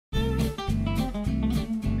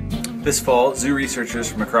This fall, zoo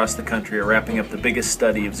researchers from across the country are wrapping up the biggest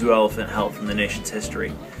study of zoo elephant health in the nation's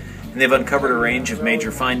history. And they've uncovered a range of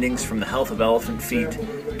major findings from the health of elephant feet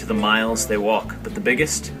to the miles they walk. But the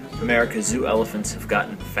biggest, America's zoo elephants have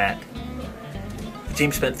gotten fat. The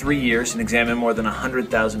team spent 3 years and examined more than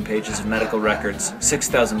 100,000 pages of medical records,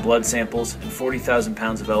 6,000 blood samples, and 40,000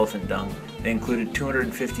 pounds of elephant dung. They included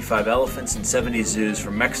 255 elephants in 70 zoos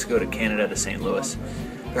from Mexico to Canada to St. Louis.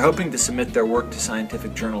 They're hoping to submit their work to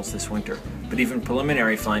scientific journals this winter, but even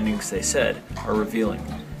preliminary findings, they said, are revealing.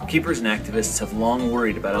 Keepers and activists have long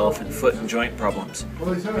worried about elephant foot and joint problems,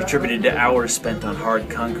 attributed to hours spent on hard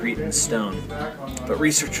concrete and stone. But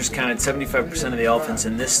researchers counted 75% of the elephants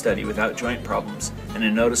in this study without joint problems and a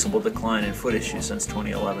noticeable decline in foot issues since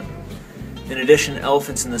 2011. In addition,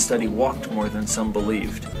 elephants in the study walked more than some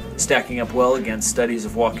believed, stacking up well against studies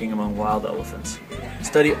of walking among wild elephants. The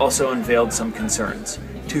study also unveiled some concerns.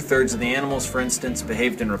 2/3 of the animals, for instance,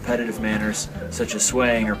 behaved in repetitive manners, such as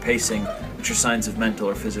swaying or pacing, which are signs of mental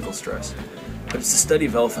or physical stress. But it's the study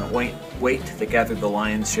of elephant weight that gathered the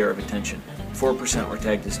lion's share of attention. 4% were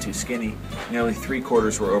tagged as too skinny, nearly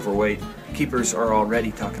 3/4 were overweight. Keepers are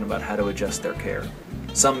already talking about how to adjust their care.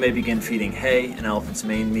 Some may begin feeding hay, an elephant's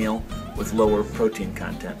main meal, with lower protein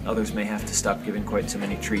content. Others may have to stop giving quite so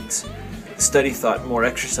many treats. The study thought more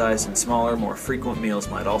exercise and smaller, more frequent meals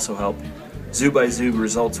might also help. Zoo by zoo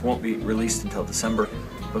results won't be released until December,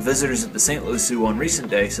 but visitors at the St. Louis Zoo on recent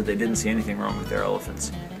day said they didn't see anything wrong with their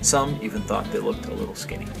elephants. Some even thought they looked a little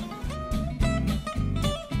skinny.